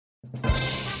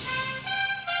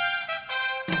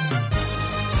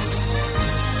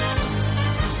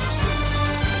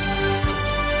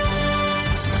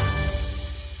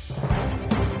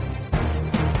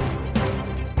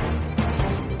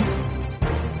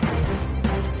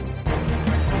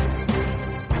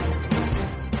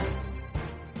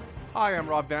Hi, I'm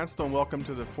Rob Vanstone. Welcome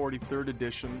to the 43rd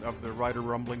edition of the Rider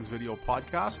Rumblings video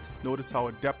podcast. Notice how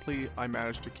adeptly I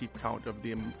managed to keep count of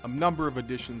the number of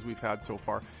editions we've had so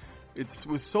far. It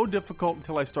was so difficult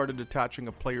until I started attaching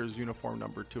a player's uniform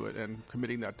number to it and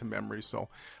committing that to memory. So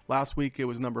last week it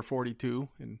was number 42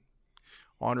 in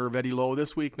honor of Eddie Lowe.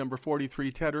 This week, number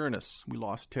 43, Ted Ernest. We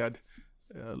lost Ted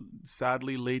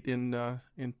sadly late in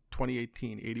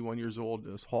 2018, 81 years old,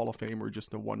 as Hall of Famer,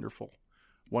 just a wonderful,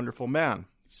 wonderful man.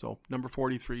 So number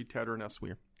 43, Ted Ernest,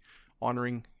 we're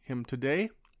honoring him today.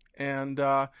 And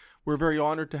we're very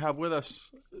honored to have with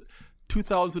us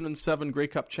 2007 Grey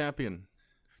Cup champion,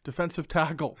 defensive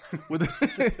tackle with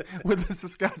the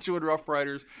Saskatchewan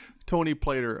Roughriders, Tony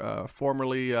Plater,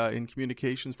 formerly in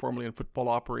communications, formerly in football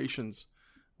operations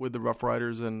with the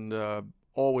Roughriders, and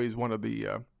always one of the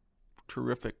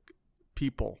terrific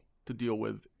people to deal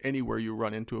with anywhere you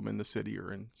run into him in the city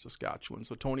or in Saskatchewan.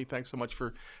 So, Tony, thanks so much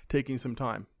for taking some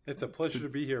time. It's a pleasure to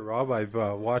be here, Rob. I've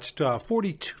watched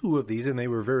 42 of these, and they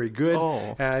were very good.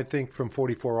 Oh. And I think from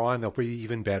 44 on, they'll be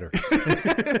even better.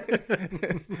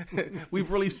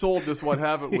 We've really sold this one,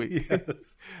 haven't we? Yes.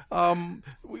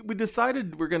 We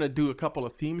decided we're going to do a couple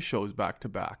of theme shows back to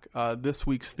back. This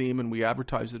week's theme, and we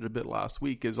advertised it a bit last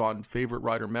week, is on favorite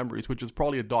Rider memories, which is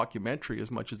probably a documentary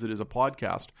as much as it is a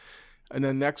podcast. And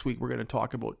then next week, we're going to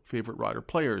talk about favorite Rider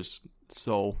players.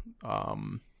 So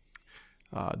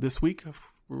this week,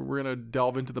 we're going to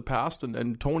delve into the past.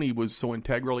 And Tony was so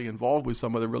integrally involved with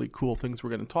some of the really cool things we're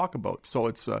going to talk about. So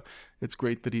it's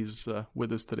great that he's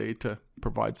with us today to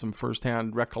provide some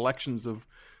firsthand recollections of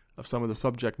some of the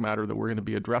subject matter that we're going to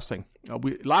be addressing.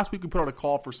 Last week, we put out a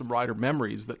call for some Rider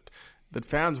memories that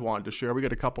fans wanted to share. We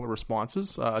got a couple of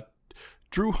responses.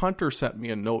 Drew Hunter sent me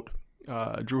a note.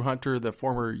 Drew Hunter, the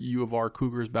former U of R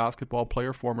Cougars basketball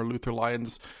player, former Luther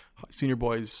Lions senior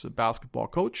boys basketball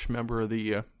coach, member of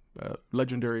the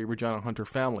legendary Regina Hunter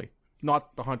family,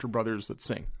 not the Hunter brothers that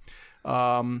sing.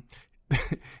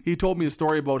 He told me a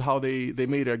story about how they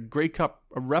made a Grey Cup,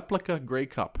 a replica Grey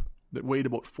Cup that weighed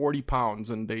about 40 pounds,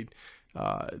 and they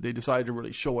decided to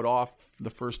really show it off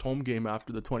the first home game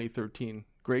after the 2013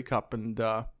 Grey Cup, and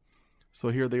so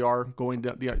here they are going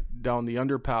down the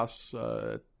underpass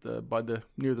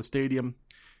near the stadium,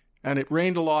 and it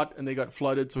rained a lot and they got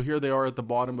flooded. So here they are at the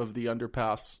bottom of the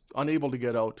underpass, unable to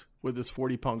get out with this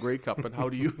 40-pound Grey Cup. And how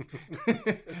do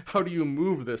you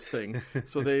move this thing?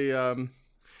 So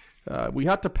we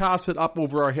had to pass it up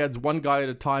over our heads, one guy at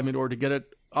a time, in order to get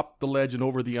it up the ledge and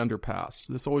over the underpass.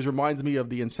 This always reminds me of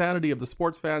the insanity of the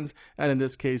sports fans, and in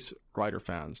this case, Rider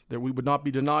fans. We would not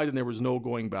be denied, and there was no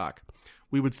going back.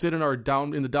 We would sit in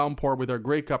the downpour with our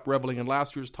Grey Cup, reveling in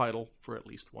last year's title for at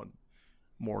least one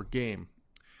more game.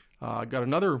 I got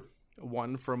another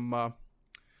one from,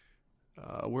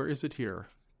 where is it here?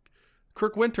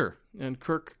 Kirk Winter. And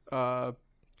Kirk,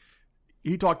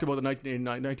 he talked about the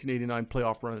 1989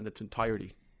 playoff run in its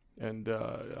entirety. And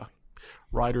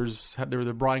Riders had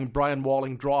the Brian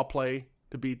Walling draw play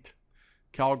to beat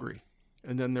Calgary.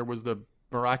 And then there was the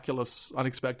miraculous,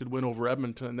 unexpected win over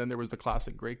Edmonton, and then there was the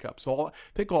classic Grey Cup. So I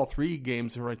think all three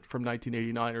games from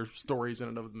 1989 are stories in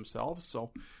and of themselves.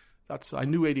 So I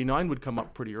knew 89 would come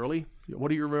up pretty early.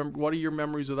 What are your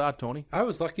memories of that, Tony? I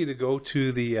was lucky to go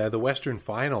to the Western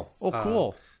Final. Oh,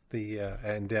 cool.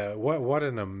 What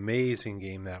an amazing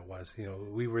game that was. You know,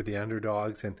 we were the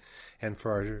underdogs, and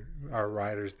for our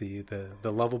riders, the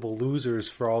lovable losers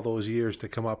for all those years, to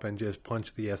come up and just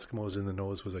punch the Eskimos in the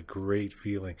nose was a great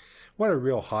feeling. What a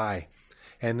real high.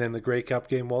 And then the Grey Cup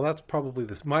game, well, that's probably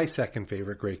my second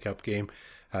favorite Grey Cup game,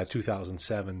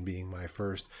 2007 being my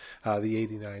first. The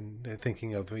 89,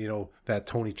 thinking of, that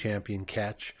Tony Champion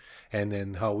catch, and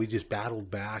then how we just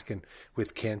battled back, and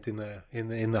with Kent in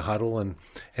the huddle, and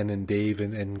then Dave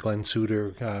and Glenn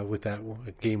Suter with that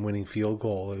game-winning field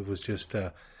goal. It was just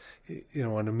an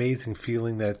amazing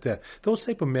feeling that those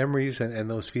type of memories and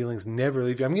those feelings never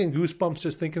leave you. I'm getting goosebumps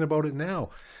just thinking about it now.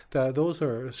 Those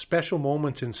are special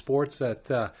moments in sports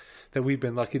that we've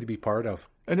been lucky to be part of.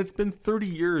 And it's been 30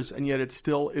 years, and yet it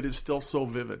is still so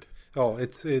vivid. Oh,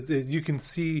 you can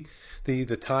see the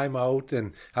timeout,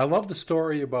 and I love the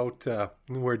story about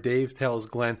where Dave tells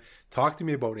Glenn, talk to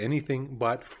me about anything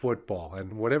but football,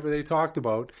 and whatever they talked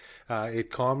about,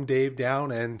 it calmed Dave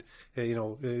down, and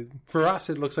for us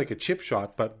it looks like a chip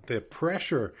shot, but the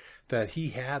pressure that he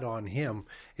had on him,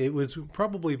 it was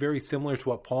probably very similar to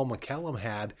what Paul McCallum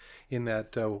had in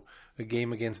that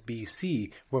game against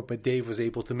BC, but Dave was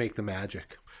able to make the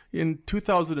magic. In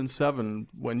 2007,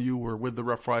 when you were with the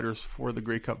Rough Riders for the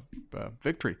Grey Cup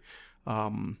victory,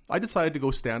 I decided to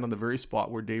go stand on the very spot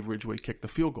where Dave Ridgway kicked the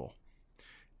field goal.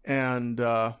 And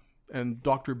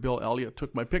Dr. Bill Elliott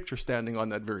took my picture standing on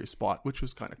that very spot, which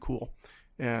was kind of cool.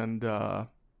 And I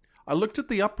looked at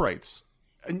the uprights.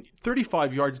 And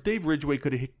 35 yards, Dave Ridgway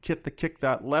could have hit the kick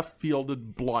that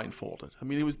left-fielded blindfolded. I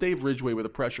mean, it was Dave Ridgway with a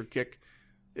pressure kick.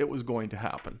 It was going to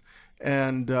happen.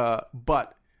 And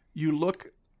but you look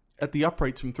at the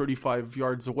uprights from 35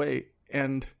 yards away,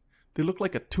 and they look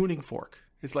like a tuning fork.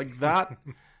 It's like that.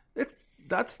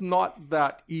 That's not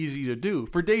that easy to do.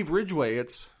 For Dave Ridgway,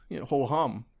 it's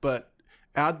ho-hum. But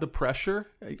add the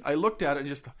pressure. I looked at it and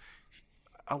just...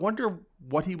 I wonder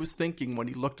what he was thinking when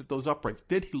he looked at those uprights.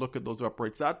 Did he look at those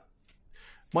uprights? That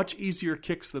much easier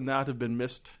kicks than that have been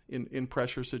missed in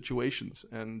pressure situations.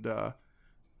 And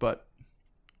but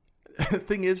the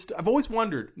thing is, I've always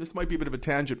wondered, this might be a bit of a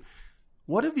tangent,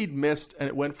 what if he'd missed and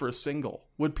it went for a single?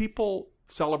 Would people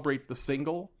celebrate the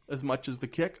single as much as the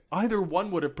kick? Either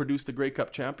one would have produced a Grey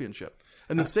Cup championship.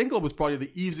 And the single was probably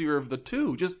the easier of the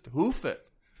two. Just hoof it.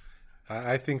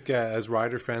 I think as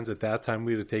Rider fans at that time,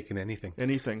 we would have taken anything.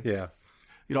 Anything. Yeah.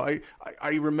 I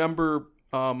remember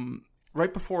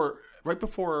right before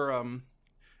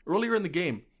earlier in the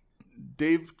game,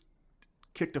 Dave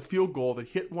kicked a field goal that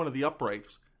hit one of the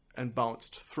uprights and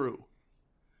bounced through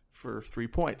for 3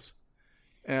 points.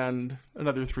 And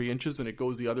another 3 inches, and it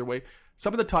goes the other way.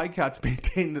 Some of the Ticats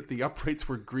maintained that the uprights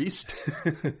were greased.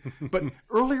 But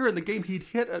earlier in the game, he'd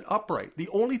hit an upright. The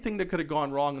only thing that could have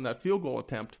gone wrong in that field goal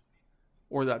attempt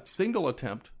or that single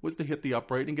attempt was to hit the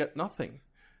upright and get nothing.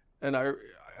 And I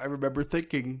remember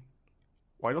thinking,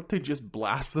 why don't they just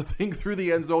blast the thing through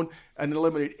the end zone and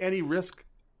eliminate any risk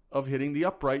of hitting the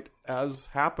upright, as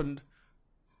happened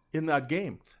in that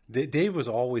game? Dave was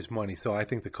always money, so I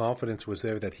think the confidence was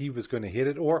there that he was going to hit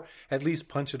it or at least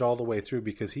punch it all the way through,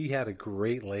 because he had a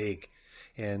great leg.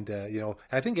 And,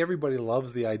 I think everybody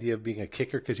loves the idea of being a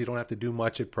kicker because you don't have to do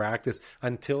much at practice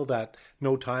until that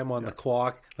no time on the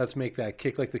clock. Let's make that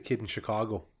kick like the kid in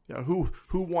Chicago. Yeah, who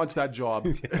wants that job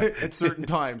at certain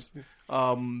times?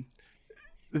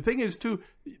 The thing is, too,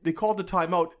 they called the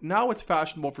timeout. Now it's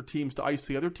fashionable for teams to ice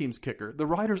the other team's kicker. The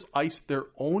Riders iced their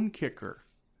own kicker.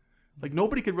 Like,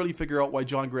 nobody could really figure out why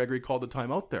John Gregory called the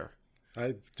timeout there.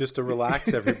 Just to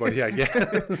relax everybody, I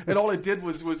guess. And all it did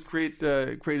was create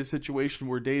a situation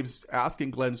where Dave's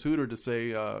asking Glenn Suter to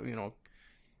say,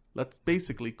 let's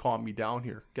basically calm me down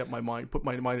here, put my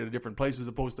mind in a different place, as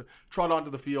opposed to trot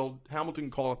onto the field. Hamilton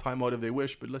can call a timeout if they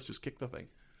wish, but let's just kick the thing.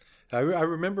 I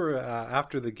remember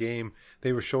after the game,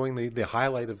 they were showing the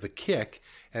highlight of the kick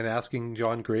and asking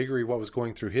John Gregory what was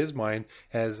going through his mind,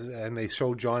 and they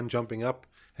showed John jumping up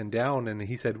and down, and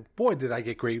he said, "Boy, did I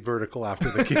get great vertical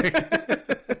after the kick."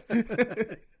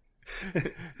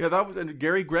 Yeah, that was, and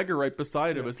Gary Greger right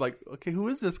beside him. It's like, okay, who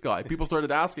is this guy? People started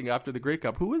asking after the Grey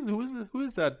Cup, who is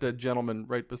that gentleman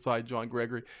right beside John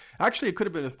Gregory? Actually, it could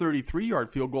have been a 33-yard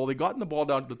field goal. They gotten the ball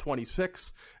down to the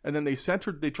 26, and then they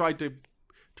tried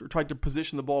to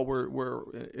position the ball where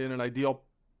in an ideal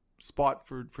spot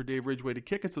for Dave Ridgway to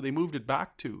kick it, so they moved it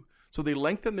back 2. So they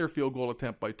lengthened their field goal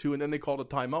attempt by 2, and then they called a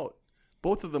timeout.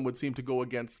 Both of them would seem to go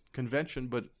against convention,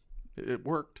 but it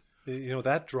worked.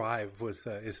 That drive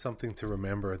is something to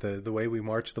remember. The way we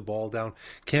marched the ball down.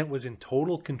 Kent was in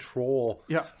total control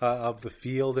of the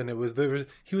field, and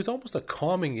he was almost a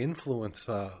calming influence.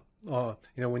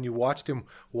 When you watched him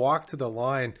walk to the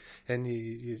line, and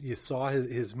you saw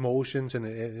his motions and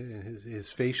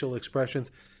his facial expressions,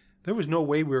 there was no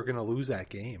way we were going to lose that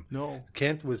game. No,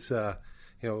 Kent was.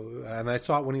 And I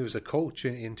saw it when he was a coach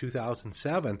in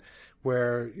 2007,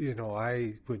 where,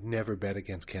 I would never bet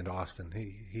against Kent Austin.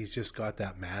 He's just got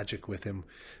that magic with him.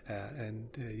 And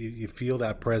you feel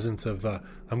that presence of,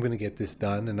 I'm going to get this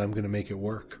done and I'm going to make it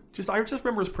work. I just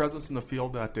remember his presence in the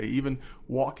field that day, even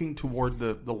walking toward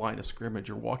the line of scrimmage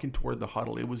or walking toward the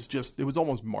huddle. It was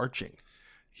almost marching.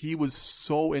 He was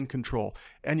so in control.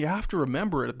 And you have to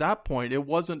remember, at that point, it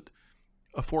wasn't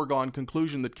a foregone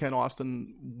conclusion that Kent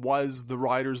Austin was the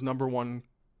Riders'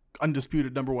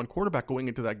 undisputed number one quarterback going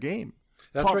into that game.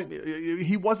 That's right.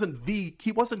 He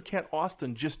wasn't Kent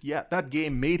Austin just yet. That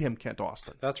game made him Kent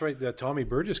Austin. That's right. Tommy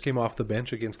Burgess came off the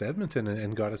bench against Edmonton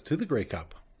and got us to the Grey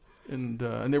Cup. And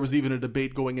there was even a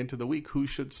debate going into the week who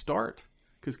should start,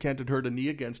 because Kent had hurt a knee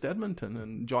against Edmonton,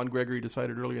 and John Gregory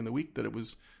decided early in the week that it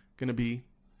was going to be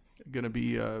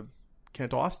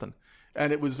Kent Austin.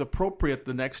 And it was appropriate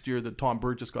the next year that Tom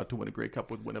Burgess got to win a Grey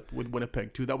Cup with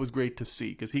Winnipeg too. That was great to see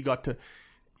because he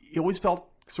always felt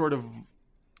sort of,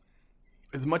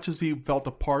 as much as he felt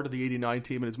a part of the 89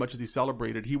 team and as much as he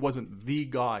celebrated, he wasn't the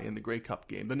guy in the Grey Cup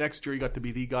game. The next year he got to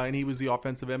be the guy, and he was the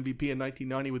offensive MVP in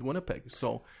 1990 with Winnipeg.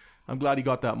 So I'm glad he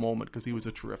got that moment because he was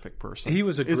a terrific person. He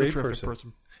was a great terrific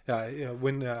person.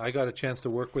 When I got a chance to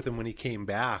work with him when he came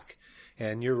back,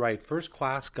 and you're right,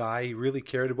 first-class guy. He really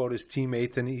cared about his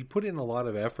teammates, and he put in a lot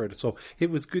of effort. So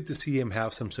it was good to see him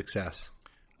have some success.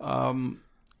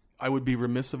 I would be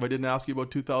remiss if I didn't ask you about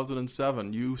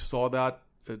 2007. You saw that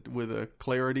with a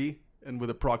clarity and with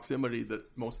a proximity that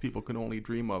most people can only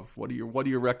dream of. What are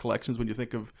your recollections when you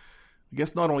think of, I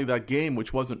guess, not only that game,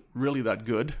 which wasn't really that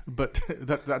good, but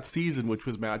that season, which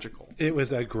was magical? It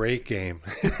was a great game.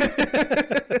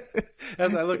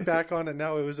 As I look back on it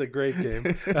now, it was a great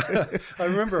game. I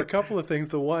remember a couple of things.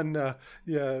 The one,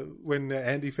 when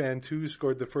Andy Fantuz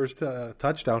scored the first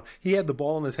touchdown, he had the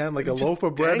ball in his hand like a loaf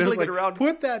of bread. And was like, around.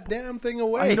 Put that damn thing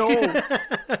away. I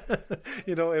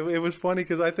know. It was funny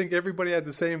because I think everybody had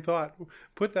the same thought.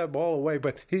 Put that ball away.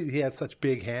 But he had such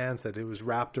big hands that it was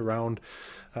wrapped around.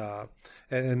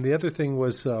 And the other thing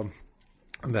was...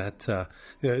 that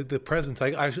the presence,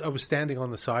 I was standing on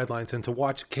the sidelines, and to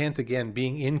watch Kent again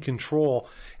being in control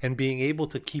and being able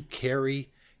to keep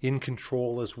Carey in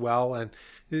control as well. And,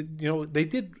 they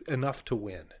did enough to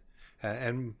win.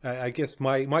 And I guess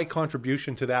my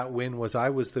contribution to that win was I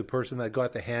was the person that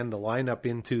got to hand the lineup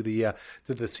into to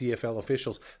the CFL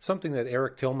officials, something that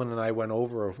Eric Tillman and I went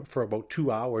over for about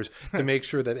 2 hours to make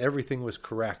sure that everything was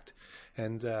correct.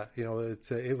 And,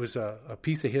 it was a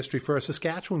piece of history for a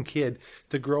Saskatchewan kid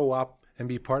to grow up and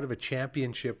be part of a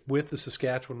championship with the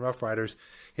Saskatchewan Roughriders.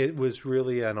 It was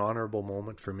really an honorable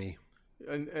moment for me.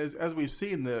 And as we've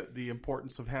seen, the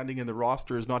importance of handing in the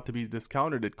roster is not to be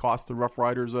discounted. It cost the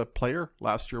Roughriders a player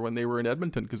last year when they were in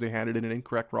Edmonton because they handed in an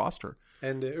incorrect roster.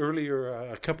 And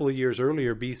a couple of years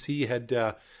earlier, BC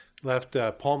had... left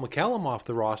Paul McCallum off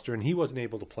the roster, and he wasn't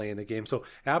able to play in the game. So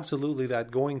absolutely that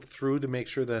going through to make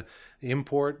sure the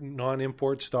import,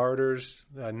 non-import starters,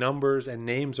 numbers, and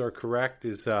names are correct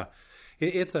is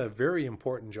it's a very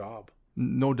important job.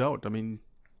 No doubt. I mean,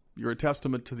 you're a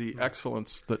testament to the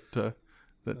excellence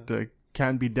that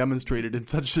can be demonstrated in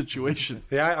such situations.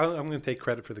 Yeah, I'm going to take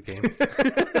credit for the game.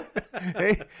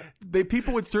 Hey,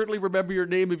 people would certainly remember your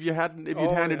name if you'd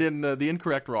handed in the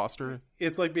incorrect roster.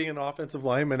 It's like being an offensive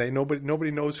lineman. Nobody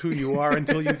knows who you are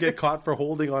until you get caught for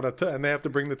holding on and they have to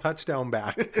bring the touchdown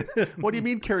back. What do you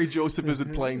mean Kerry Joseph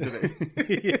isn't playing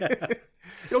today?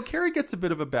 Yeah. Kerry gets a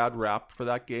bit of a bad rap for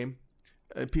that game.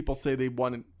 People say they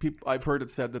won. I've heard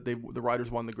it said that the Riders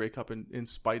won the Grey Cup in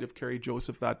spite of Kerry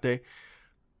Joseph that day.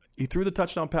 He threw the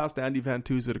touchdown pass to Andy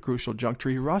Fantuz at a crucial juncture.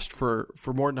 He rushed for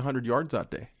more than 100 yards that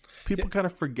day. People kind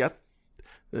of forget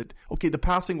that, okay, the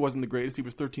passing wasn't the greatest. He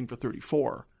was 13 for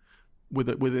 34 with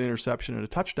an interception and a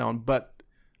touchdown. But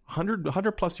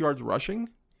 100 plus yards rushing,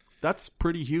 that's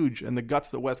pretty huge. And the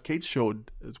guts that Wes Cates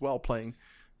showed as well, playing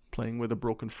with a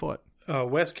broken foot.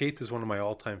 Wes Cates is one of my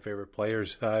all-time favorite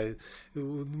players.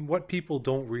 What people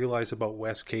don't realize about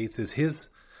Wes Cates is his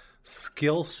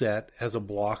skill set as a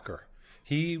blocker.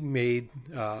 He made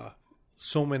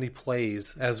so many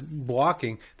plays as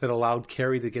blocking that allowed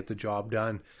Kerry to get the job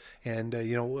done. And,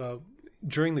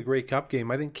 during the Grey Cup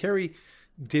game, I think Kerry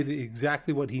did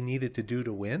exactly what he needed to do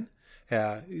to win,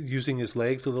 using his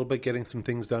legs a little bit, getting some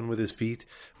things done with his feet.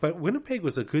 But Winnipeg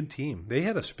was a good team. They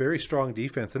had a very strong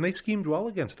defense, and they schemed well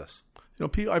against us.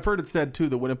 I've heard it said, too,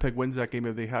 that Winnipeg wins that game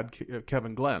if they had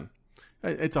Kevin Glenn.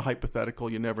 It's a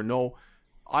hypothetical. You never know.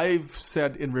 I've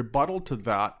said in rebuttal to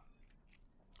that,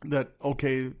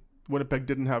 okay, Winnipeg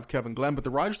didn't have Kevin Glenn, but the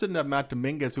Riders didn't have Matt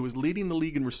Dominguez, who was leading the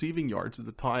league in receiving yards at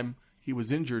the time he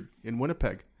was injured in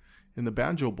Winnipeg in the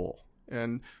Banjo Bowl.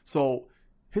 And so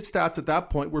his stats at that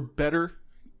point were better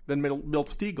than Milt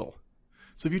Stegall.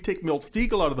 So if you take Milt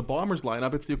Stegall out of the Bombers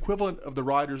lineup, it's the equivalent of the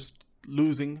Riders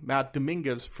losing Matt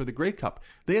Dominguez for the Grey Cup.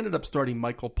 They ended up starting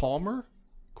Michael Palmer,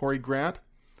 Corey Grant,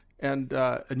 and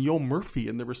Yo Murphy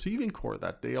in the receiving corps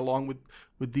that day, along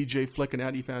with DJ Flick and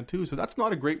Andy Fantuz. So that's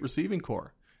not a great receiving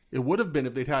corps. It would have been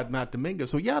if they'd had Matt Dominguez.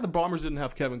 So yeah, the Bombers didn't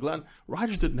have Kevin Glenn.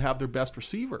 Riders didn't have their best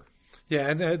receiver. Yeah,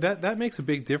 and that makes a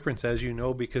big difference, as you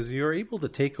know, because you're able to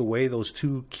take away those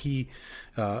two key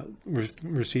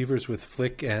receivers with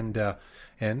Flick and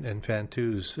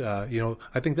Fantuz.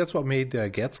 I think that's what made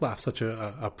Getzlaf such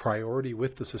a priority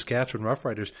with the Saskatchewan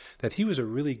Roughriders, that he was a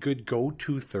really good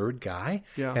go-to third guy.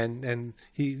 Yeah. And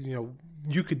he,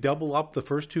 you could double up the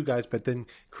first two guys, but then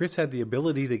Chris had the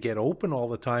ability to get open all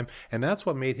the time, and that's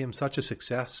what made him such a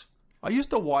success. I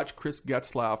used to watch Chris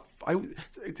Getzlaf.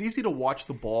 It's easy to watch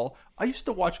the ball. I used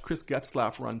to watch Chris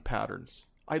Getzlaf run patterns.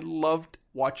 I loved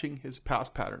watching his pass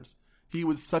patterns. He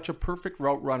was such a perfect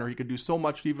route runner. He could do so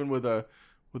much even with a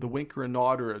wink or a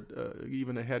nod or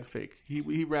even a head fake.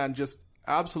 He ran just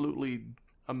absolutely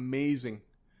amazing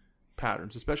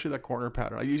patterns, especially that corner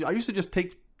pattern. I used to just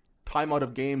take time out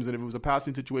of games, and if it was a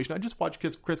passing situation, I'd just watch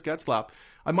Chris Getzlaf.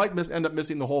 I might end up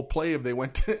missing the whole play if they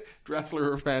went to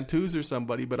Dressler or Fantuz or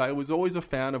somebody, but I was always a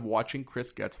fan of watching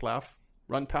Chris Getzlaf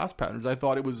run pass patterns. I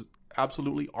thought it was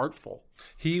absolutely artful.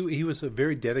 He was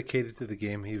very dedicated to the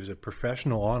game. He was a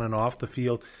professional on and off the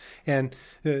field. And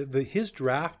his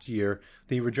draft year,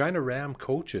 the Regina Ram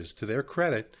coaches, to their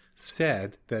credit,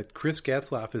 said that Chris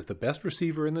Getzlaf is the best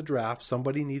receiver in the draft.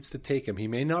 Somebody needs to take him. He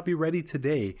may not be ready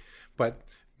today, but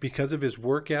because of his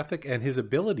work ethic and his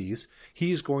abilities,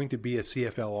 he's going to be a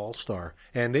CFL All-Star.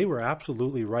 And they were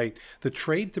absolutely right. The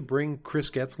trade to bring Chris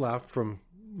Getzlaf from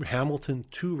Hamilton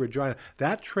to Regina,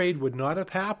 that trade would not have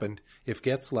happened if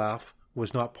Getzlaf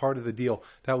was not part of the deal.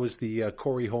 That was the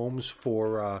Corey Holmes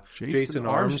for Jason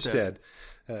Armstead.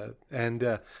 And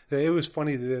it was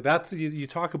funny. That's you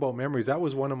talk about memories. That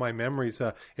was one of my memories.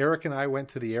 Eric and I went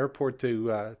to the airport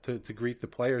to greet the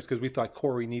players because we thought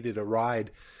Corey needed a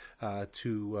ride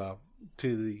to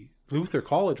the Luther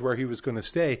College where he was going to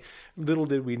stay. Little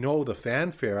did we know the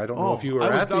fanfare. I don't know if you were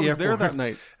at the airport. I was there that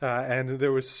night. And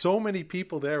there was so many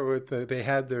people there. They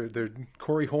had their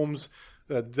Corey Holmes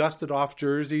dusted off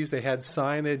jerseys. They had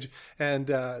signage, and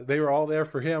they were all there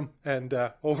for him. And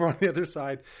over on the other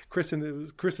side,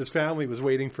 Chris's family was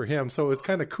waiting for him. So it was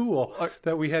kind of cool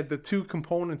that we had the two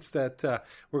components that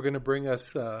were going to bring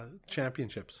us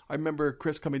championships. I remember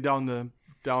Chris coming down the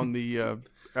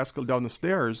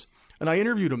stairs, and I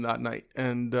interviewed him that night.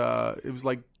 And it was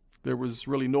like there was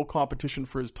really no competition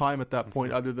for his time at that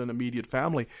point other than immediate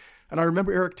family. And I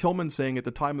remember Eric Tillman saying at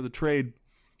the time of the trade,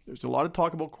 there's a lot of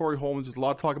talk about Corey Holmes. There's a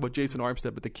lot of talk about Jason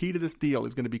Armstead, but the key to this deal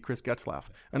is going to be Chris Getzlaf.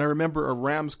 And I remember a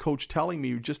Rams coach telling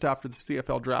me just after the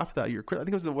CFL draft that year, I think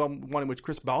it was the one in which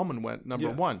Chris Bauman went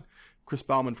number one. Chris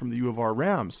Bauman from the U of R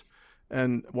Rams.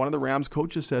 And one of the Rams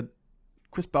coaches said,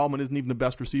 Chris Bauman isn't even the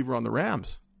best receiver on the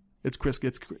Rams. It's Chris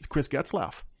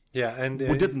Getzlaf. Yeah, and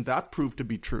well, didn't that prove to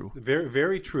be true? Very,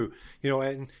 very true.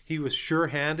 And he was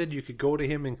sure-handed. You could go to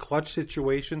him in clutch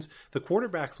situations. The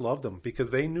quarterbacks loved him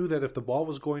because they knew that if the ball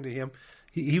was going to him,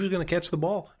 he was going to catch the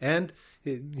ball. And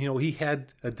he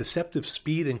had a deceptive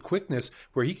speed and quickness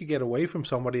where he could get away from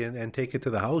somebody and take it to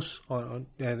the house.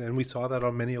 And we saw that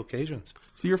on many occasions.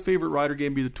 So your favorite Rider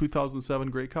game be the 2007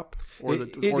 Grey Cup?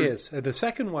 It is. The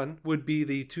second one would be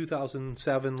the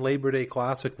 2007 Labor Day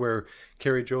Classic where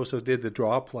Kerry Joseph did the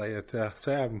draw play at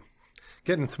Sam.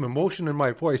 Getting some emotion in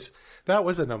my voice. That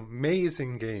was an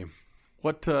amazing game.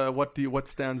 What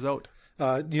stands out?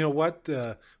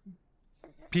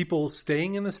 People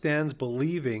staying in the stands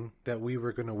believing that we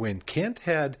were going to win. Kent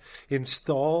had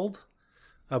installed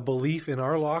a belief in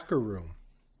our locker room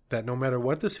that no matter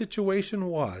what the situation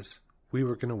was, we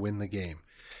were going to win the game.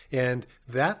 And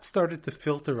that started to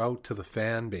filter out to the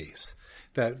fan base.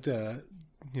 That,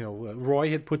 Roy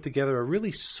had put together a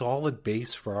really solid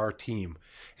base for our team,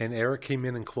 and Eric came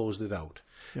in and closed it out.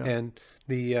 Yeah.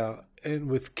 And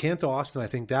with Kent Austin, I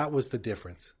think that was the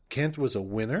difference. Kent was a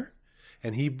winner.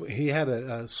 And he had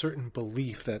a certain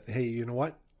belief that, hey, you know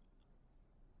what?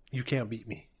 You can't beat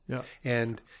me. Yeah.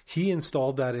 And he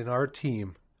installed that in our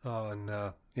team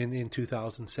in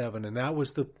 2007, and that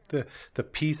was the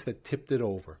piece that tipped it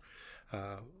over.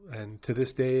 And to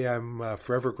this day, I'm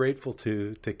forever grateful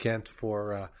to Kent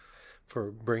for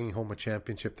bringing home a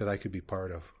championship that I could be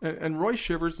part of. And Roy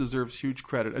Shivers deserves huge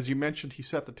credit. As you mentioned, he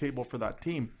set the table for that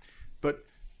team, but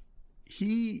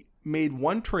he made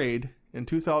one trade in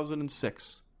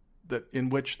 2006 in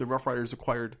which the Rough Riders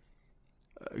acquired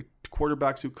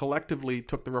quarterbacks who collectively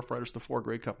took the Rough Riders to 4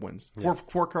 Grey Cup wins. Yeah.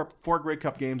 Four Grey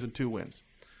Cup games and 2 wins.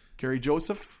 Kerry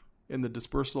Joseph in the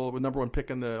dispersal, number 1 pick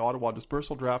in the Ottawa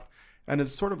dispersal draft, and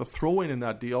as sort of a throw-in in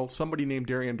that deal, somebody named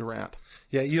Darian Durant.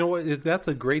 Yeah, you know what? That's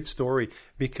a great story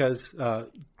because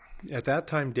at that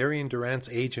time, Darian Durant's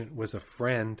agent was a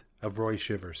friend of Roy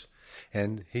Shivers.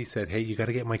 And he said, hey, you got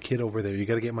to get my kid over there. You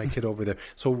got to get my kid over there.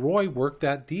 So Roy worked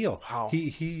that deal. Wow.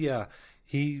 He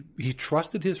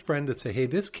trusted his friend to say, hey,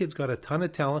 this kid's got a ton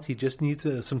of talent. He just needs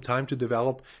some time to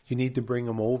develop. You need to bring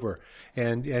him over.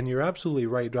 And you're absolutely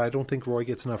right. I don't think Roy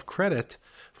gets enough credit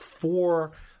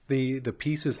for the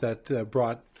pieces that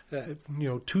brought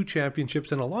 2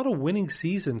 championships and a lot of winning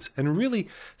seasons, and really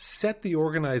set the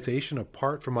organization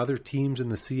apart from other teams in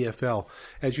the CFL.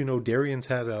 As you know, Darian's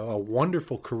had a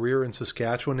wonderful career in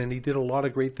Saskatchewan, and he did a lot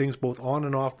of great things both on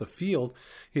and off the field.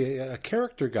 A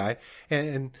character guy,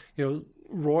 and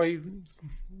Roy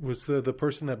was the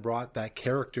person that brought that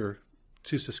character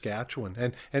to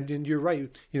Saskatchewan, and you're right.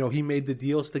 He made the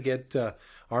deals to get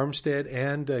Armstead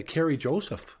and Kerry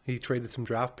Joseph. He traded some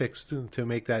draft picks to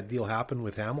make that deal happen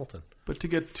with Hamilton. But to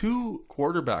get 2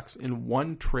 quarterbacks in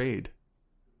one trade,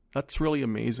 that's really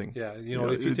amazing. Yeah,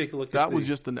 if you take a look, that was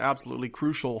just an absolutely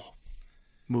crucial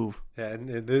move. Yeah,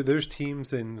 and there's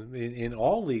teams in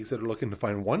all leagues that are looking to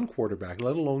find one quarterback,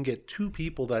 let alone get 2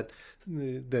 people that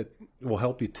will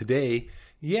help you today.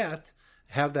 Yet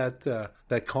have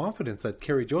that confidence that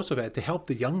Kerry Joseph had to help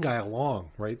the young guy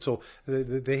along, right? So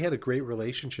they had a great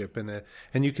relationship, and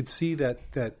you could see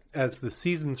that as the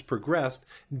seasons progressed,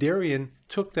 Darian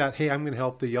took that, hey, I'm going to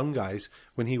help the young guys.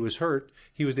 When he was hurt,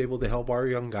 he was able to help our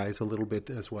young guys a little bit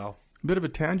as well. A bit of a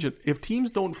tangent. If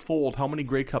teams don't fold, how many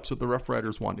Grey Cups have the Rough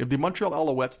Riders won? If the Montreal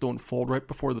Alouettes don't fold right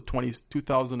before the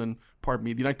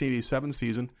 1987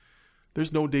 season,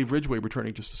 there's no Dave Ridgway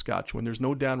returning to Saskatchewan. There's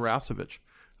no Dan Rasevich.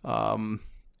 The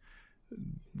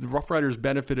Rough Riders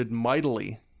benefited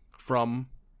mightily from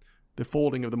the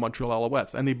folding of the Montreal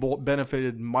Alouettes, and they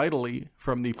benefited mightily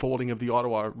from the folding of the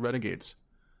Ottawa Renegades.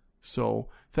 So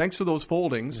thanks to those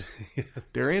foldings,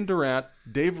 Darian Durant,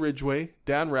 Dave Ridgway,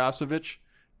 Dan Rasevich,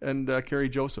 and Kerry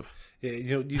Joseph.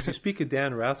 Yeah, you speak of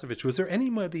Dan Rasevich. Was there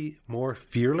anybody more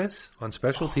fearless on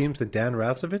special teams than Dan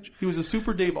Rasevich? He was a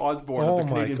super Dave Osborne of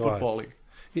the Canadian Football League.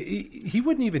 He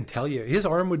wouldn't even tell you. His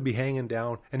arm would be hanging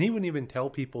down, and he wouldn't even tell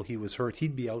people he was hurt.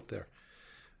 He'd be out there.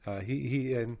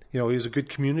 He was a good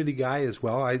community guy as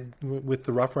well. With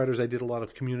the Rough Riders, I did a lot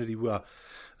of community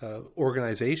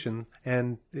organization,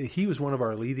 and he was one of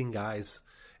our leading guys.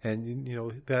 And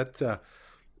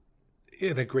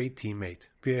and a great teammate.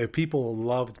 People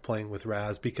loved playing with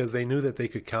Raz because they knew that they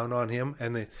could count on him,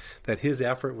 and that his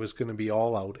effort was going to be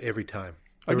all out every time.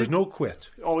 There was no quit.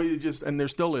 Oh, and there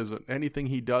still isn't. Anything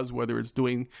he does, whether it's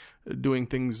doing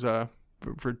things to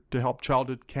help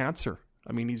childhood cancer.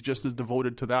 I mean, he's just as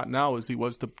devoted to that now as he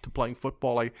was to playing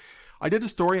football. I did a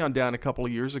story on Dan a couple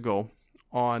of years ago.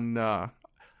 I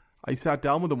sat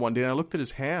down with him one day and I looked at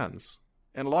his hands,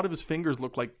 and a lot of his fingers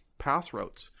looked like pass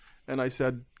routes. And I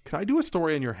said, "Can I do a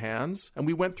story on your hands?" And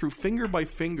we went through finger by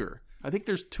finger. I think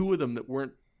there's 2 of them that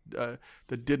weren't. That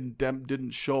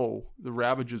didn't show the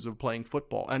ravages of playing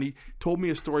football, and he told me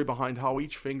a story behind how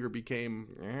each finger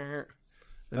became, and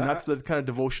that's the kind of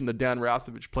devotion that Dan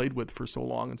Rasevich played with for so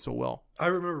long and so well. I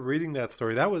remember reading that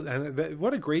story.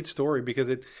 What a great story, because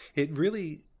it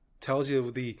really tells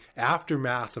you the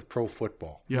aftermath of pro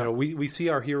football. Yeah. We see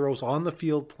our heroes on the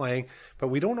field playing, but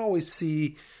we don't always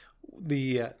see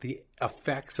the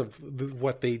effects of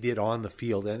what they did on the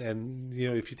field. And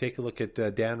if you take a look at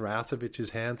Dan Rasevich's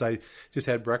hands, I just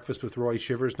had breakfast with Roy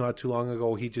Shivers not too long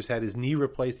ago. He just had his knee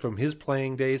replaced from his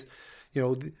playing days.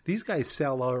 These guys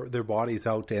sell their bodies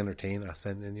out to entertain us,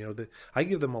 and I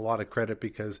give them a lot of credit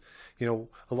because a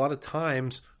lot of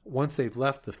times once they've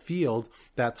left the field,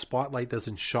 that spotlight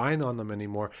doesn't shine on them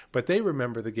anymore. But they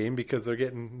remember the game because they're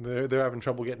having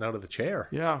trouble getting out of the chair.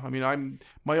 Yeah, I mean,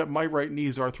 my right knee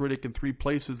is arthritic in 3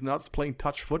 places, and that's playing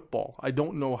touch football. I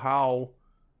don't know how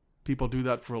people do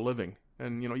that for a living.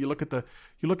 And you look at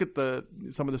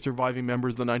some of the surviving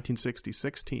members of the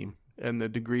 1966 team and the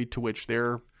degree to which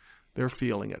they're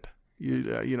feeling it.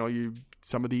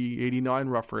 Some of the 89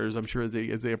 Rough Riders, I'm sure as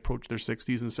they approach their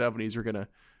 60s and 70s, are going to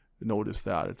notice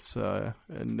that. It's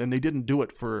and they didn't do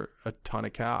it for a ton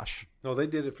of cash. No, they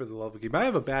did it for the love of the game. I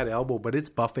have a bad elbow, but it's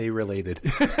buffet related.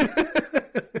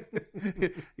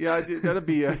 Yeah, that'd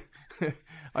be.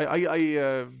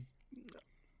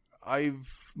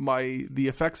 The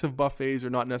effects of buffets are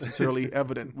not necessarily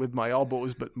evident with my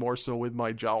elbows, but more so with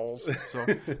my jowls. So,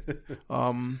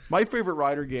 my favorite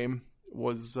Rider game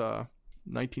was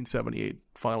 1978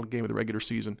 final game of the regular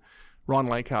season, Ron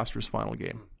Lancaster's final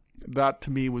game. That to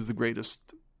me was the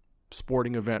greatest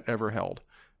sporting event ever held.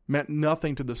 Meant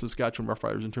nothing to the Saskatchewan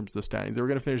Roughriders in terms of the standings. They were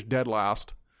going to finish dead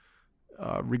last,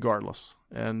 regardless,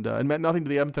 and meant nothing to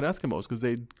the Edmonton Eskimos because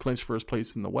they clinched first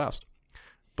place in the West.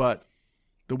 But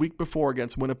the week before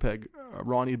against Winnipeg,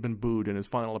 Ronnie had been booed in his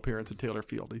final appearance at Taylor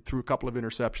Field. He threw a couple of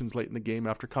interceptions late in the game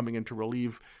after coming in to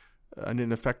relieve an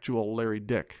ineffectual Larry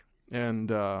Dick.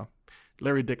 And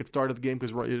Larry Dick had started the game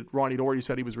because Ronnie had already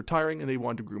said he was retiring and they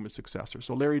wanted to groom his successor.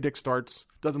 So Larry Dick starts,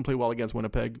 doesn't play well against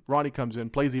Winnipeg. Ronnie comes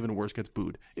in, plays even worse, gets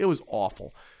booed. It was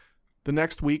awful. The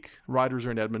next week, Riders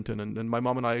are in Edmonton, and my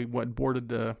mom and I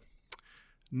boarded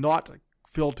not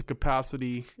filled to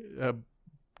capacity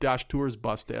Dash Tours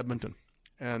bus to Edmonton.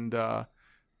 And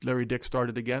Larry Dick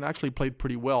started again, actually played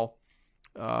pretty well,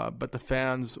 but the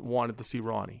fans wanted to see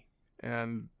Ronnie.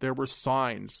 And there were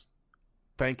signs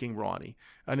thanking Ronnie.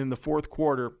 And in the fourth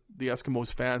quarter, the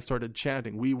Eskimos fans started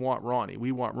chanting, "We want Ronnie,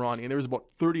 we want Ronnie." And there was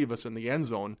about 30 of us in the end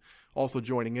zone also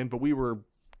joining in, but we were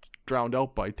drowned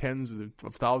out by tens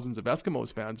of thousands of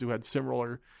Eskimos fans who had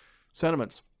similar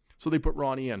sentiments. So they put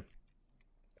Ronnie in.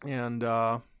 And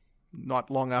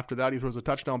not long after that, he throws a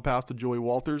touchdown pass to Joey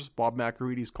Walters. Bob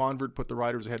McAreedy's convert put the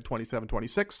Riders ahead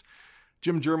 27-26.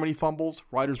 Jim Germany fumbles.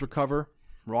 Riders recover.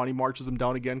 Ronnie marches him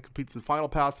down again, completes the final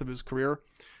pass of his career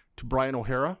to Brian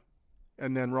O'Hara.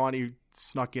 And then Ronnie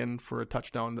snuck in for a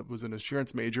touchdown that was an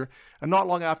insurance major. And not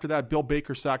long after that, Bill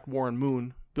Baker sacked Warren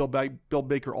Moon. Bill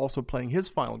Baker also playing his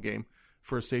final game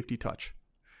for a safety touch.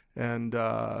 And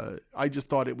I just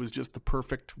thought it was just the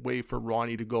perfect way for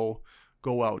Ronnie to go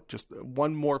out. Just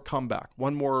one more comeback,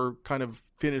 one more kind of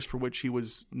finish for which he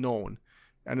was known.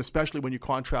 And especially when you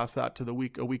contrast that to a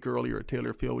week earlier at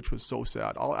Taylor Field, which was so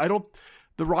sad.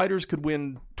 The Riders could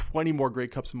win 20 more Grey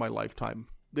Cups in my lifetime.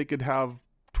 They could have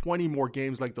 20 more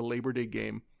games like the Labor Day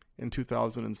game in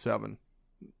 2007.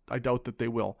 I doubt that they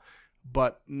will.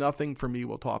 But nothing for me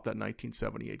will top that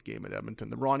 1978 game at Edmonton.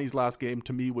 The Ronnie's last game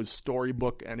to me was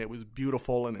storybook, and it was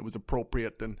beautiful and it was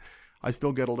appropriate. And I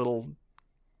still get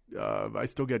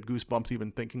goosebumps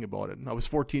even thinking about it. And I was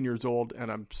 14 years old, and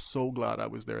I'm so glad I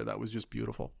was there. That was just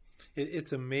beautiful.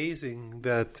 It's amazing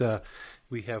that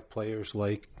we have players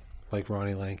like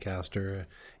Ronnie Lancaster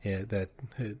that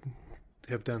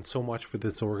have done so much for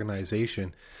this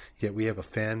organization, yet we have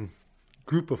a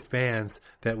group of fans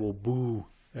that will boo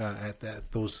at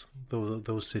those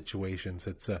situations.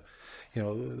 It's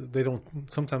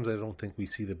sometimes I don't think we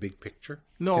see the big picture.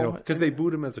 No, because they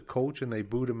booed him as a coach and they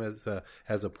booed him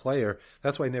as a player.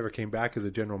 That's why he never came back as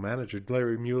a general manager.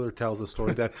 Larry Mueller tells the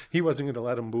story that he wasn't going to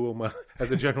let him boo him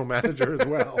as a general manager as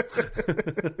well.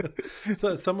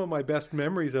 So some of my best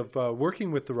memories of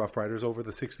working with the Rough Riders over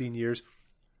the 16 years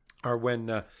are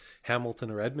when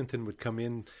Hamilton or Edmonton would come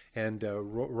in and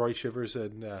Roy Shivers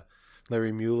and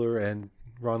Larry Mueller and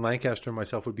Ron Lancaster and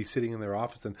myself would be sitting in their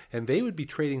office, and they would be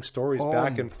trading stories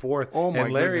back and forth.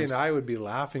 And Larry goodness. and I would be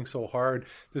laughing so hard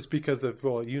just because of,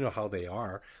 well, you know how they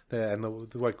are,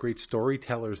 what great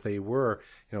storytellers they were.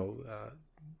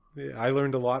 I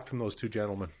learned a lot from those two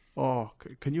gentlemen. Oh,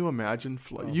 can you imagine?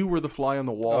 You were the fly on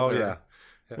the wall. Oh, there.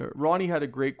 Yeah. Ronnie had a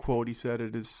great quote. He said,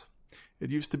 It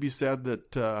used to be said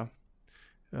that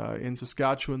in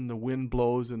Saskatchewan, the wind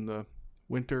blows in the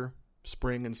winter,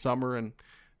 spring, and summer, and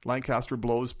Lancaster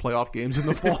blows playoff games in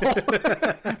the fall.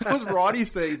 That was Ronnie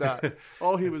saying that.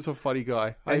 Oh, he was a funny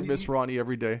guy. I miss Ronnie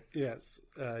every day. Yes.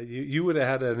 You would have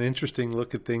had an interesting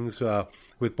look at things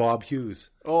with Bob Hughes,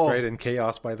 Oh. right? In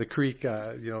Chaos by the Creek,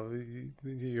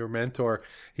 your mentor,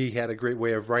 he had a great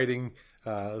way of writing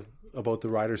about the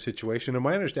Rider situation. And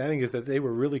my understanding is that they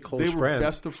were really close friends. They were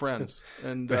best of friends.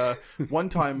 And one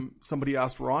time somebody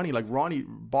asked Ronnie,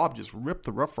 Bob just ripped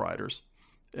the Rough Riders.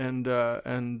 And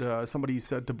somebody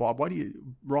said to Bob,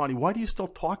 Ronnie, why do you still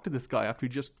talk to this guy after he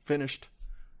just finished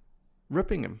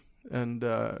ripping him? And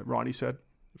Ronnie said,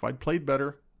 if I'd played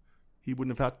better, he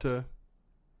wouldn't have had to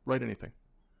write anything.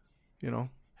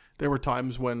 There were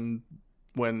times when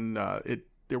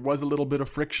there was a little bit of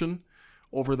friction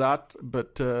over that,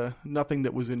 but nothing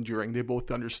that was enduring. They both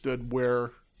understood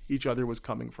where each other was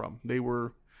coming from. They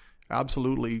were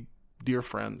absolutely dear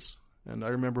friends. And I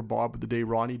remember Bob the day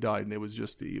Ronnie died, and it was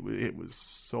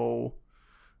so.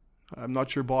 I'm not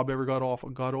sure Bob ever got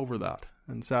over that,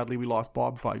 and sadly we lost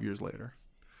Bob 5 years later.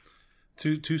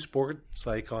 Two sports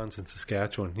icons in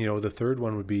Saskatchewan. The third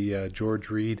one would be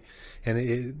George Reed, and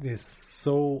it is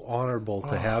so honorable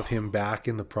to have him back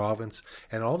in the province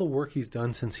and all the work he's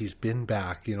done since he's been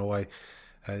back.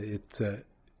 It's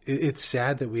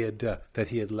sad that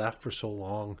he had left for so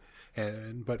long.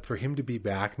 But for him to be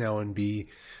back now and be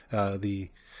the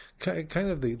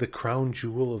crown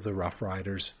jewel of the Rough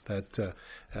Riders, that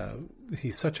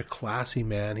he's such a classy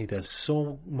man. He does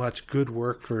so much good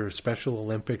work for Special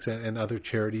Olympics and other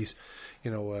charities.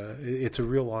 It's a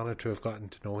real honor to have gotten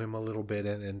to know him a little bit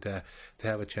and to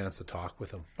have a chance to talk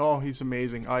with him. Oh, he's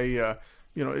amazing. It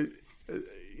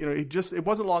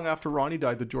wasn't long after Ronnie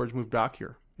died that George moved back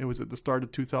here. It was at the start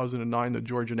of 2009 that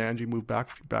George and Angie moved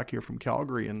back here from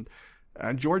Calgary, and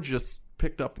George just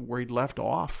picked up where he'd left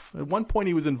off. At one point,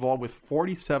 he was involved with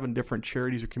 47 different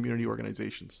charities or community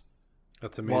organizations.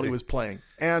 That's amazing. While he was playing,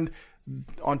 and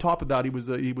on top of that, he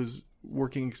was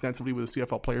working extensively with the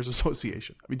CFL Players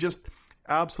Association. I mean, just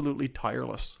absolutely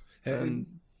tireless. And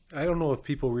I don't know if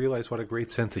people realize what a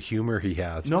great sense of humor he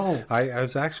has. No. I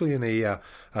was actually in a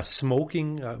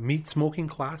meat smoking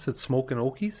class at Smokin'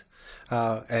 Okies,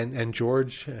 and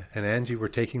George and Angie were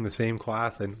taking the same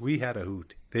class, and we had a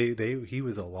hoot. He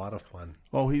was a lot of fun.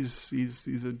 Oh, it's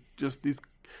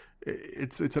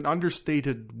an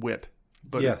understated wit,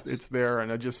 but Yes. it's there,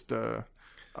 and I just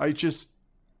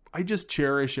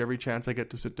cherish every chance I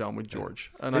get to sit down with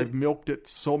George, and I've milked it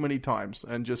so many times,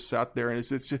 and just sat there, and it's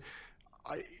just,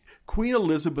 Queen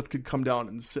Elizabeth could come down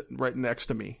and sit right next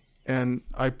to me, and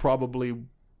I probably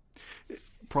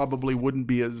wouldn't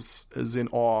be as in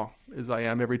awe as I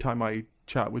am every time I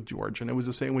chat with George. And it was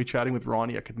the same way chatting with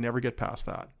Ronnie. I could never get past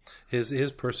that.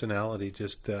 His personality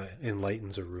just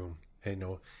enlightens a room. You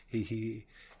know, he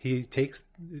takes,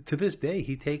 to this day,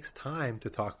 he takes time to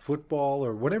talk football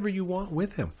or whatever you want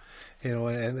with him. You know,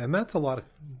 and that's a lot of,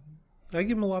 I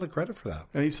give him a lot of credit for that.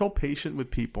 And he's so patient with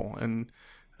people. And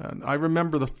I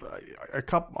remember on a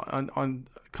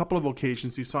couple of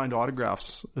occasions he signed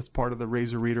autographs as part of the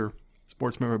Razor Reader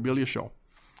Sports Memorabilia Show.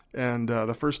 And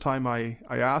the first time I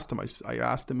asked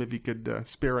him if he could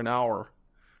spare an hour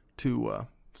to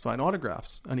sign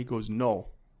autographs, and he goes, no.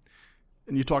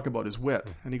 And you talk about his wit,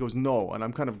 and he goes, no. And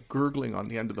I'm kind of gurgling on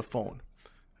the end of the phone.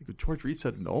 I go, George Reed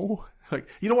said no? Like,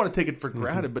 you don't want to take it for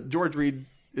granted, but George Reed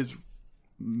is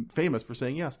famous for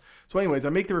saying yes. So anyways, I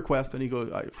make the request, and he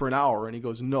goes, for an hour, and he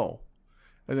goes, no.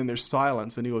 And then there's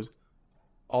silence, and he goes,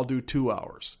 I'll do 2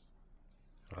 hours.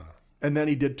 And then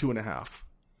he did 2.5.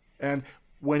 And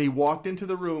when he walked into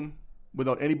the room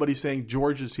without anybody saying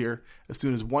George is here, as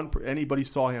soon as anybody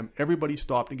saw him, everybody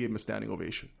stopped and gave him a standing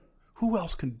ovation. Who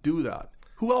else can do that?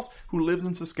 Who else who lives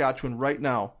in Saskatchewan right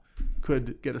now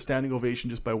could get a standing ovation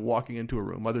just by walking into a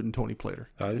room other than Tony Plater?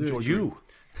 You.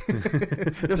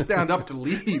 Just stand up to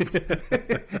leave.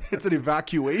 It's an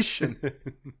evacuation.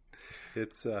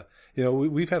 It's,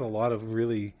 we've had a lot of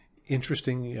really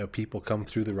interesting people come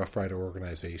through the Rough Rider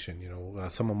organization. You know,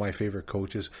 some of my favorite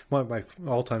coaches, my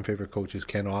all-time favorite coach is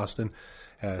Ken Austin.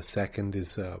 Second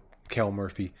is Cal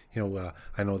Murphy. You know,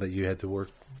 I know that you had to work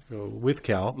with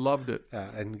Cal. Loved it.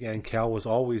 And Cal was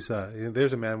always,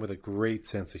 there's a man with a great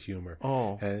sense of humor.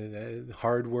 Oh. And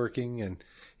hardworking, and,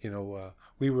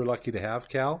 we were lucky to have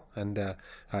Cal, and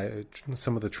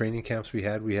some of the training camps we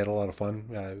had a lot of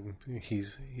fun.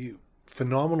 He's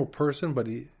phenomenal person, but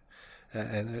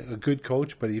and a good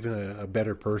coach, but even a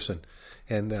better person.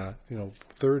 And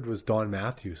third was Don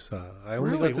Matthews. I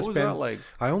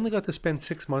only got to spend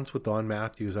 6 months with Don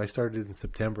Matthews. I started in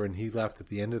September, and he left at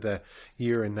the end of the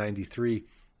year in '93.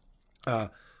 I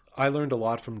learned a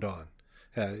lot from Don.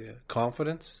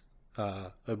 Confidence,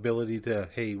 ability to,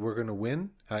 hey, we're going to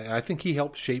win. I think he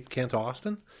helped shape Kent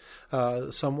Austin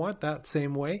somewhat that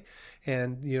same way.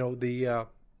 And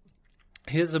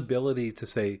his ability to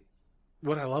say,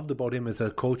 what I loved about him as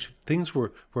a coach, things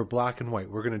were black and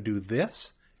white. We're going to do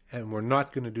this, and we're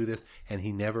not going to do this, and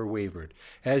he never wavered.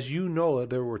 As you know,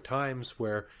 there were times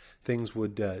where things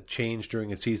would change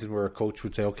during a season where a coach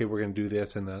would say, okay, we're going to do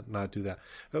this and not do that.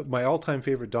 My all-time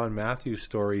favorite Don Matthews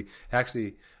story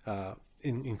actually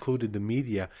included the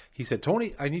media. He said,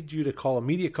 Tony, I need you to call a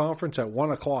media conference at 1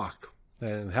 o'clock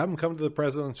and have them come to the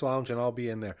President's Lounge, and I'll be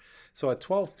in there. So at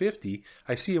 12:50,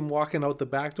 I see him walking out the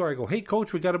back door. I go, hey,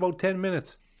 Coach, we got about 10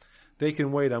 minutes. They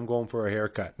can wait. I'm going for a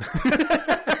haircut.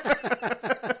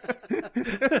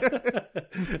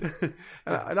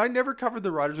 And I never covered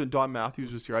the Riders when Don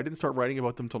Matthews was here. I didn't start writing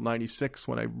about them until '96,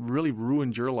 when I really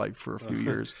ruined your life for a few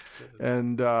years.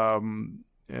 And I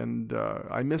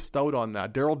missed out on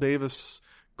that. Daryl Davis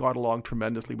got along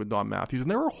tremendously with Don Matthews.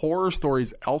 And there are horror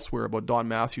stories elsewhere about Don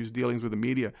Matthews' dealings with the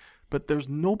media. But there's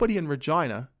nobody in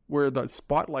Regina where the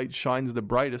spotlight shines the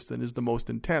brightest and is the most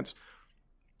intense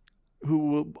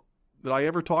that I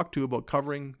ever talked to about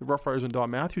covering the Rough Riders when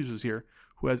Don Matthews was here,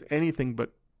 who has anything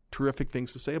but terrific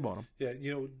things to say about him.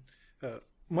 Yeah,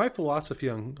 my philosophy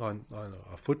on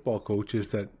a football coach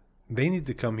is that they need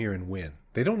to come here and win.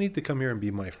 They don't need to come here and be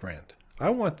my friend. I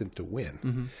want them to win.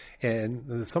 Mm-hmm.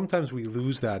 And sometimes we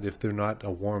lose that if they're not a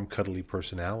warm, cuddly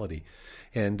personality.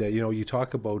 And, you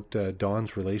talk about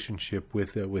Don's relationship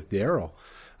with Daryl.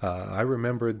 I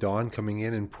remember Don coming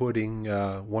in and putting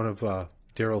one of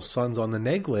Daryl's sons on the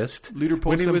neg list. Leader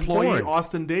Post employee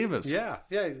Austin Davis. Yeah,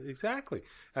 exactly.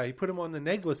 He put him on the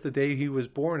neg list the day he was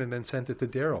born and then sent it to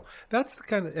Daryl. That's the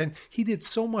kind of, and he did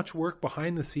so much work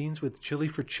behind the scenes with Chili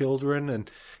for Children, and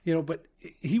but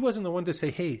he wasn't the one to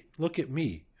say, "Hey, look at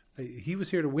me." He was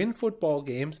here to win football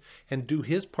games and do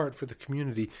his part for the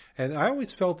community. And I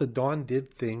always felt that Don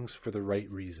did things for the right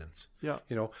reasons. Yeah,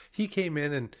 he came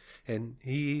in and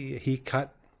he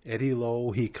cut Eddie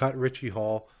Lowe, he cut Richie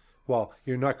Hall. Well,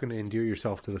 you're not going to endear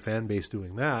yourself to the fan base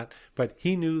doing that, but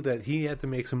he knew that he had to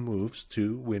make some moves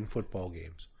to win football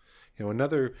games.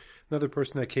 Another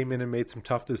person that came in and made some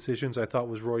tough decisions, I thought,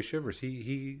 was Roy Shivers.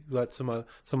 He let some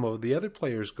of the other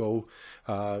players go,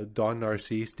 Don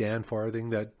Narcisse, Dan Farthing,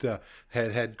 that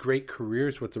had great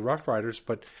careers with the Rough Riders,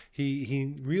 but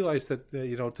he realized that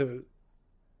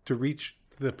to reach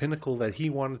the pinnacle that he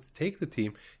wanted to take the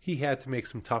team, he had to make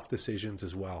some tough decisions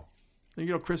as well.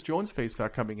 And, Chris Jones faced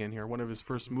that coming in here. One of his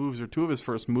first moves, or two of his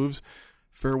first moves,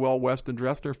 farewell Weston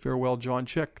Dressler, farewell John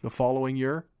Chick. The following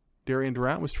year, Darian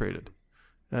Durant was traded.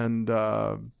 And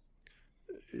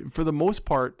for the most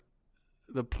part,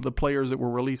 the players that were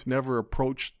released never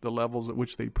approached the levels at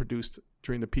which they produced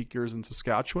during the peak years in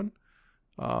Saskatchewan.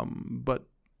 But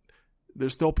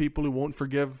there's still people who won't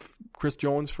forgive Chris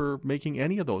Jones for making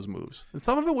any of those moves. And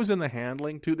some of it was in the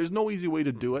handling, too. There's no easy way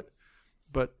to do it.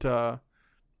 But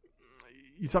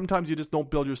sometimes you just don't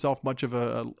build yourself much of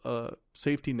a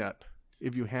safety net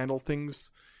if you handle things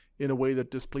in a way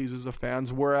that displeases the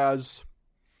fans. Whereas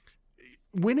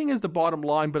winning is the bottom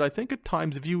line, but I think at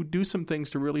times if you do some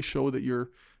things to really show that you're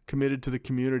committed to the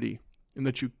community and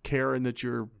that you care and that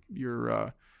you're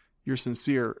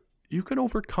sincere, you can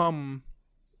overcome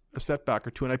a setback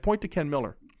or two. And I point to Ken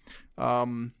Miller.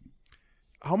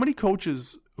 How many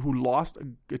coaches who lost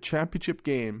a championship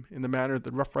game in the manner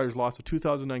that Rough Riders lost the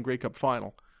 2009 Grey Cup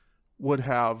final would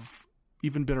have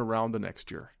even been around the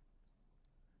next year?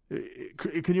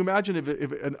 Can you imagine if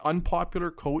an unpopular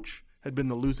coach had been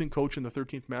the losing coach in the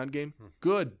 13th man game?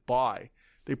 Goodbye.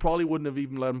 They probably wouldn't have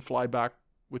even let him fly back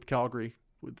with Calgary,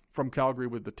 from Calgary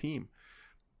with the team.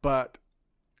 But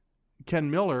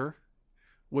Ken Miller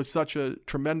was such a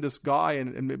tremendous guy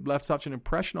and left such an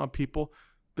impression on people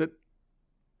that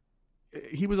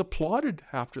he was applauded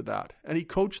after that. And he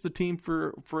coached the team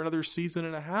for another season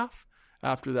and a half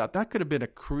after that. That could have been a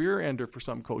career ender for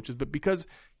some coaches, but because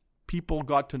people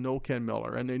got to know Ken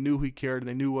Miller and they knew he cared and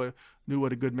they knew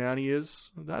what a good man he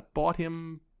is, that bought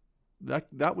him,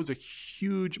 that was a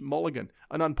huge mulligan.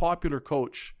 An unpopular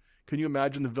coach. Can you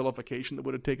imagine the vilification that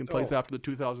would have taken place after the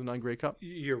 2009 Grey Cup?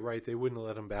 You're right. They wouldn't have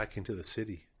let him back into the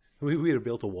city. We'd have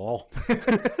built a wall.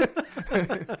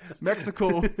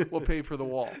 Mexico will pay for the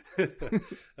wall.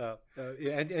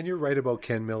 And you're right about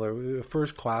Ken Miller, a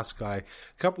first-class guy.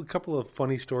 A couple of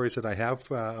funny stories that I have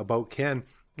about Ken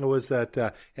was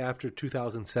that after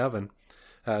 2007,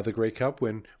 the Grey Cup,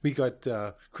 when we got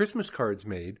Christmas cards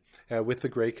made with the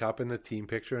Grey Cup and the team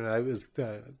picture, and I was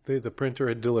the printer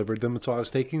had delivered them, so I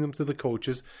was taking them to the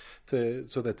coaches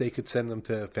so that they could send them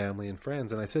to family and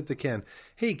friends. And I said to Ken,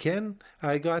 "Hey Ken,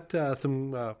 I got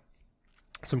some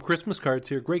Christmas cards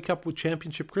here, Grey Cup with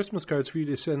championship Christmas cards for you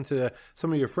to send to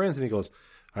some of your friends." And he goes,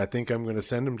 "I think I'm going to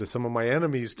send them to some of my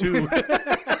enemies too."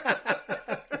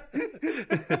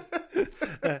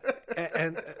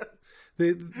 And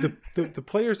the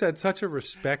players had such a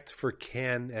respect for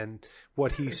Ken and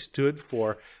what he stood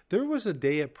for. There was a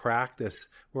day at practice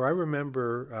where I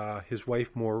remember his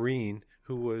wife Maureen,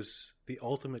 who was the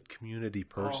ultimate community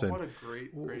person. Oh, what a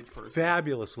great person.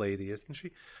 Fabulous lady, isn't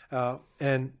she?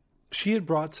 And she had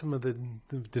brought some of the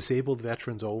disabled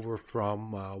veterans over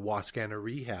from Wascana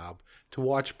Rehab to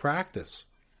watch practice.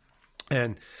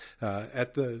 And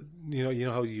at the, you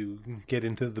know how you get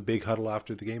into the big huddle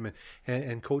after the game,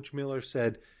 and Coach Miller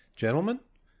said, "Gentlemen,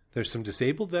 there's some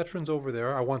disabled veterans over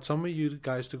there. I want some of you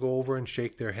guys to go over and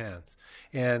shake their hands."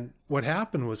 And what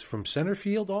happened was, from center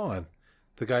field on,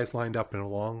 the guys lined up in a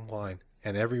long line,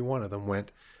 and every one of them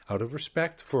went, out of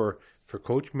respect for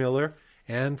Coach Miller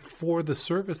and for the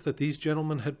service that these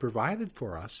gentlemen had provided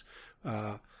for us,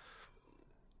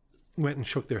 went and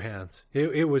shook their hands.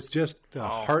 It was just a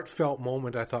heartfelt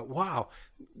moment. I thought, wow,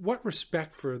 what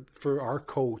respect for our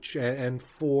coach and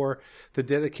for the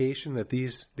dedication that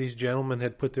these gentlemen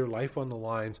had put their life on the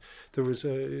lines. There was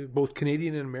both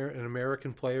Canadian and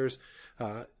American players.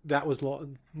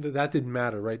 That didn't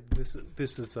matter, right?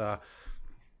 This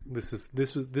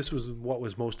was what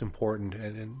was most important,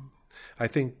 and I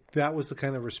think that was the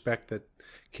kind of respect that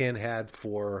Ken had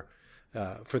for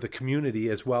the community,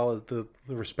 as well as the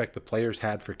respect the players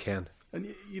had for Ken.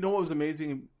 And you know what was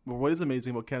amazing? What is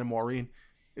amazing about Ken and Maureen?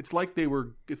 It's like they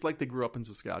grew up in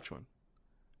Saskatchewan.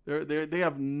 They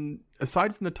have,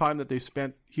 aside from the time that they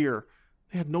spent here,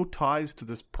 they had no ties to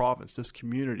this province, this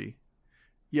community.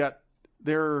 Yet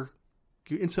you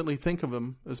instantly think of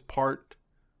them as part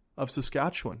of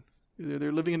Saskatchewan.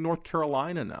 They're living in North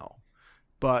Carolina now,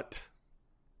 but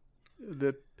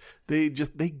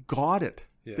they got it.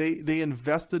 Yeah. They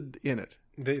invested in it.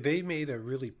 They made a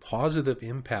really positive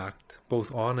impact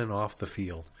both on and off the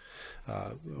field.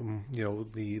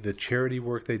 the charity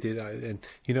work they did. And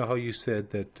you know how you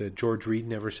said that George Reed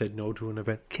never said no to an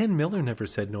event? Ken Miller never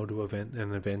said no to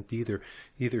an event either.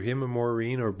 Either him or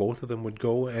Maureen or both of them would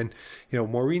go. And,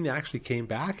 Maureen actually came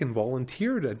back and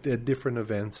volunteered at different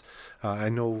events. I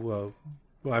know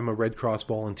I'm a Red Cross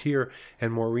volunteer,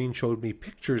 and Maureen showed me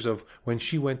pictures of when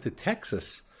she went to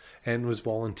Texas and was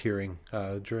volunteering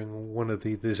during one of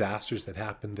the disasters that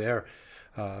happened there.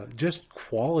 Just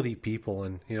quality people.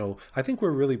 And, I think we're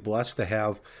really blessed to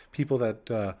have people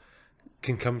that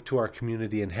can come to our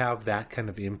community and have that kind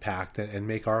of impact and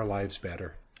make our lives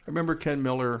better. I remember Ken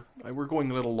Miller. We're going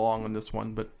a little long on this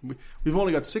one, but we've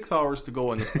only got 6 hours to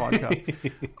go on this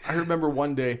podcast. I remember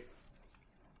one day,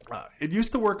 it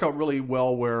used to work out really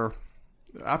well where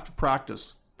after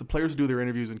practice, the players would do their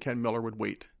interviews and Ken Miller would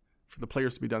wait for the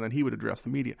players to be done and he would address the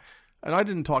media. And I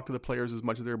didn't talk to the players as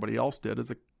much as everybody else did.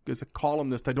 As a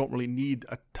columnist, I don't really need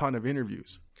a ton of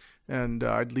interviews. And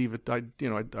I'd leave it,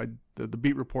 the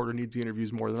beat reporter needs the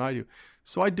interviews more than I do.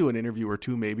 So I'd do an interview or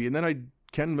two maybe, and then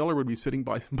Ken Miller would be sitting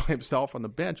by himself on the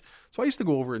bench. So I used to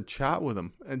go over and chat with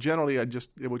him. And generally,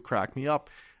 it would crack me up.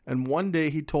 And one day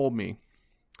he told me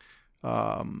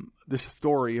this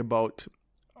story about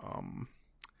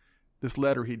this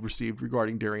letter he'd received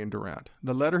regarding Darian Durant.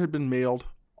 The letter had been mailed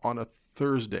on a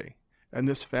Thursday, and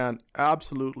this fan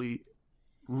absolutely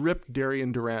ripped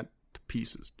Darian Durant to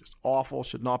pieces. Just awful,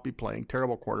 should not be playing,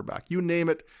 terrible quarterback. You name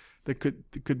it that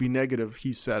could be negative,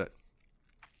 he said it.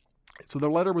 So the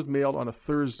letter was mailed on a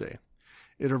Thursday.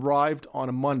 It arrived on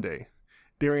a Monday.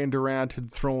 Darian Durant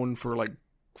had thrown for like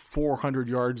 400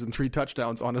 yards and 3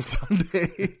 touchdowns on a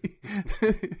Sunday.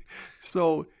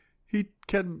 So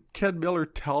Ken Miller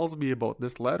tells me about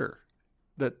this letter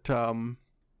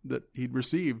that he'd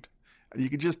received, and you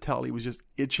could just tell he was just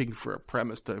itching for a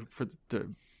premise to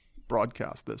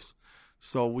broadcast this.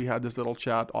 So we had this little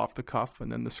chat off the cuff,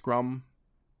 and then the scrum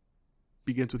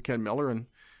begins with Ken Miller, and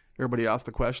everybody asked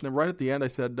the question. And right at the end, I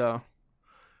said,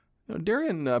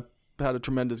 Darian had a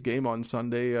tremendous game on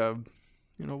Sunday. Do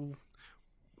you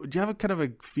have a kind of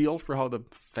a feel for how the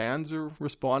fans are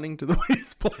responding to the way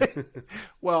he's playing?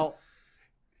 Well,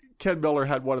 Ken Miller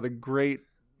had one of the great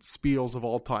spiels of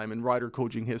all time in Rider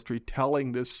coaching history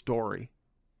telling this story.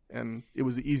 And it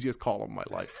was the easiest call of my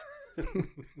life.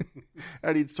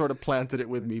 And he'd sort of planted it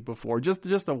with me before.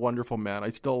 Just a wonderful man. I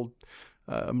still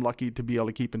am lucky to be able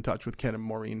to keep in touch with Ken and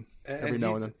Maureen every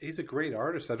now and then. He's a great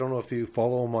artist. I don't know if you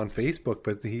follow him on Facebook,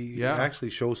 but he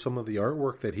actually shows some of the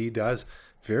artwork that he does.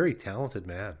 Very talented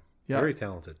man. Yeah. Very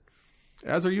talented.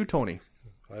 As are you, Tony.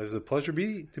 It was a pleasure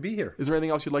to be here. Is there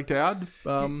anything else you'd like to add?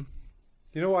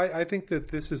 I think that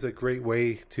this is a great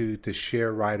way to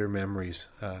share Rider memories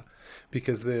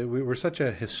because we were such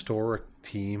a historic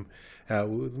team.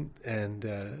 And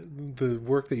the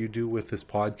work that you do with this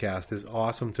podcast is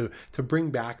awesome to bring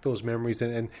back those memories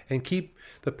and keep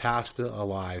the past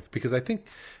alive. Because I think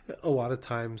a lot of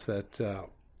times that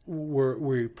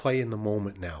we play in the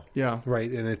moment now. Yeah.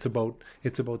 Right. And it's about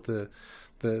the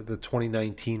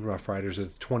 2019 Rough Riders or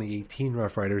the 2018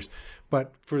 Rough Riders.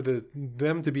 But for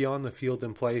them to be on the field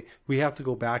and play, we have to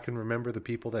go back and remember the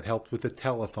people that helped with the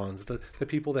telethons, the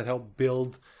people that helped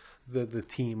build the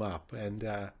team up. And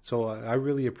so I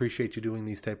really appreciate you doing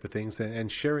these type of things and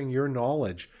sharing your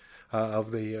knowledge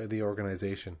of the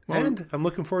organization. Well, and I'm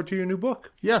looking forward to your new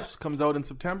book. Yes, comes out in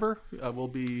September. Will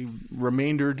be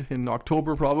remaindered in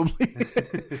October probably.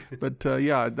 But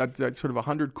that's sort of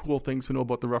 100 cool things to know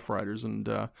about the Rough Riders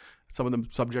and some of the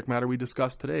subject matter we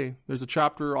discussed today. There's a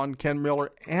chapter on Ken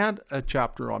Miller and a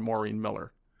chapter on Maureen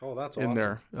Miller. Oh, that's awesome. In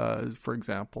there, for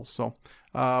example. So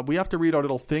we have to read our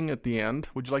little thing at the end.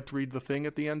 Would you like to read the thing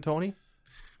at the end, Tony?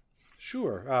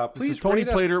 Sure. Please, this is Tony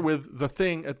Plater with the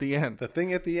thing at the end. The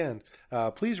thing at the end.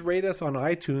 Please rate us on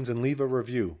iTunes and leave a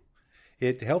review.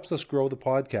 It helps us grow the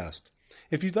podcast.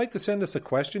 If you'd like to send us a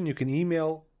question, you can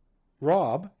email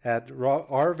Rob at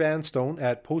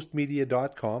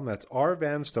rvanstone@postmedia.com. That's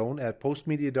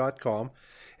rvanstone@postmedia.com.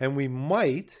 And we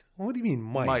might... What do you mean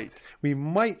might? We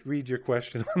might read your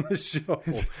question on the show.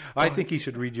 I think he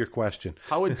should read your question.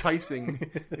 How enticing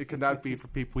can that be for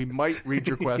people? We might read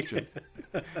your question.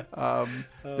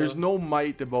 There's no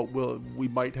might about we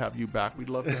might have you back. We'd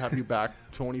love to have you back.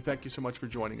 Tony, thank you so much for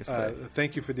joining us today.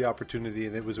 Thank you for the opportunity,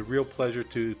 and it was a real pleasure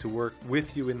to work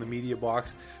with you in the media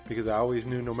box because I always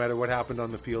knew no matter what happened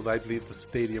on the field, I'd leave the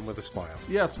stadium with a smile.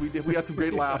 Yes, we did. We had some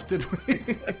great laughs, didn't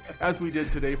we? As we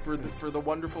did today. For the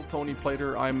wonderful Tony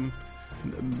Plater, I'm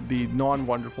the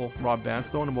non-wonderful Rob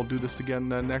Vanstone, and we'll do this again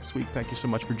next week. Thank you so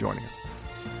much for joining us.